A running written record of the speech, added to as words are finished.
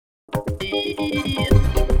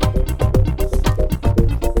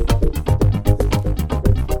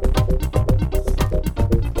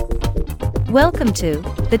Welcome to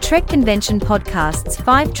the Trek Convention Podcast's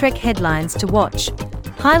 5 Trek headlines to watch,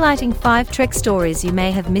 highlighting 5 Trek stories you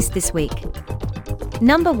may have missed this week.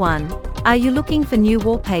 Number 1. Are you looking for new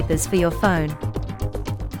wallpapers for your phone?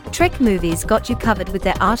 Trek Movies got you covered with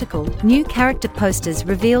their article, New Character Posters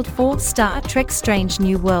Revealed for Star Trek Strange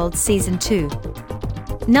New Worlds Season 2.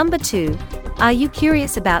 Number 2. Are you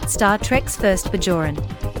curious about Star Trek's first Bajoran?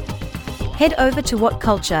 Head over to What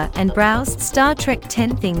Culture and browse Star Trek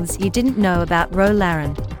 10 Things You Didn't Know About Ro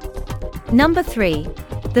Laren. Number 3.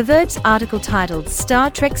 The Verge's article titled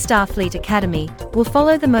Star Trek Starfleet Academy will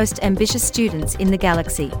follow the most ambitious students in the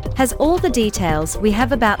galaxy, has all the details we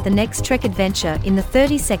have about the next Trek adventure in the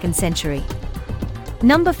 32nd century.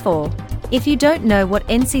 Number 4. If you don't know what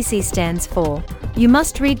NCC stands for, you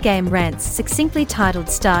must read Game Rant's succinctly titled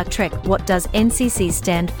Star Trek What Does NCC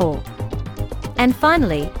Stand For? And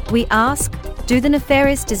finally, we ask, do the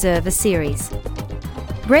Nefarious deserve a series?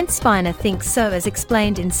 Brent Spiner thinks so, as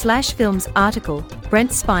explained in Slash Films article.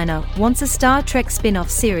 Brent Spiner wants a Star Trek spin-off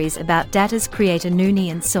series about Data's creator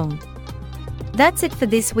Noonien and Soong. That's it for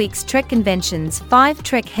this week's Trek Convention's 5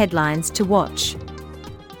 Trek headlines to watch.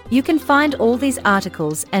 You can find all these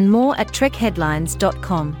articles and more at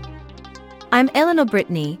trekheadlines.com. I'm Eleanor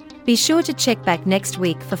Brittany. Be sure to check back next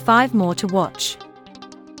week for 5 more to watch.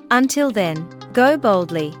 Until then, go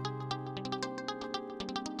boldly.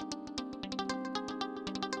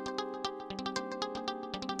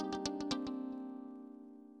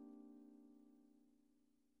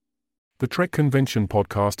 The Trek Convention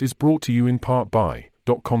podcast is brought to you in part by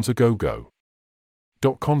 .com's A Go-Go.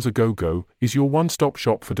 .com's A Go-Go is your one-stop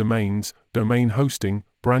shop for domains, domain hosting,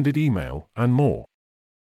 branded email, and more.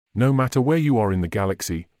 No matter where you are in the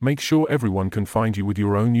galaxy, make sure everyone can find you with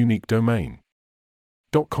your own unique domain.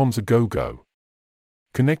 .com's A Go-Go.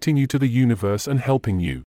 Connecting you to the universe and helping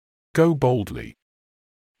you go boldly.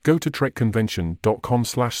 Go to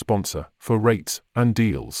trekconvention.com/sponsor for rates and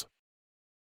deals.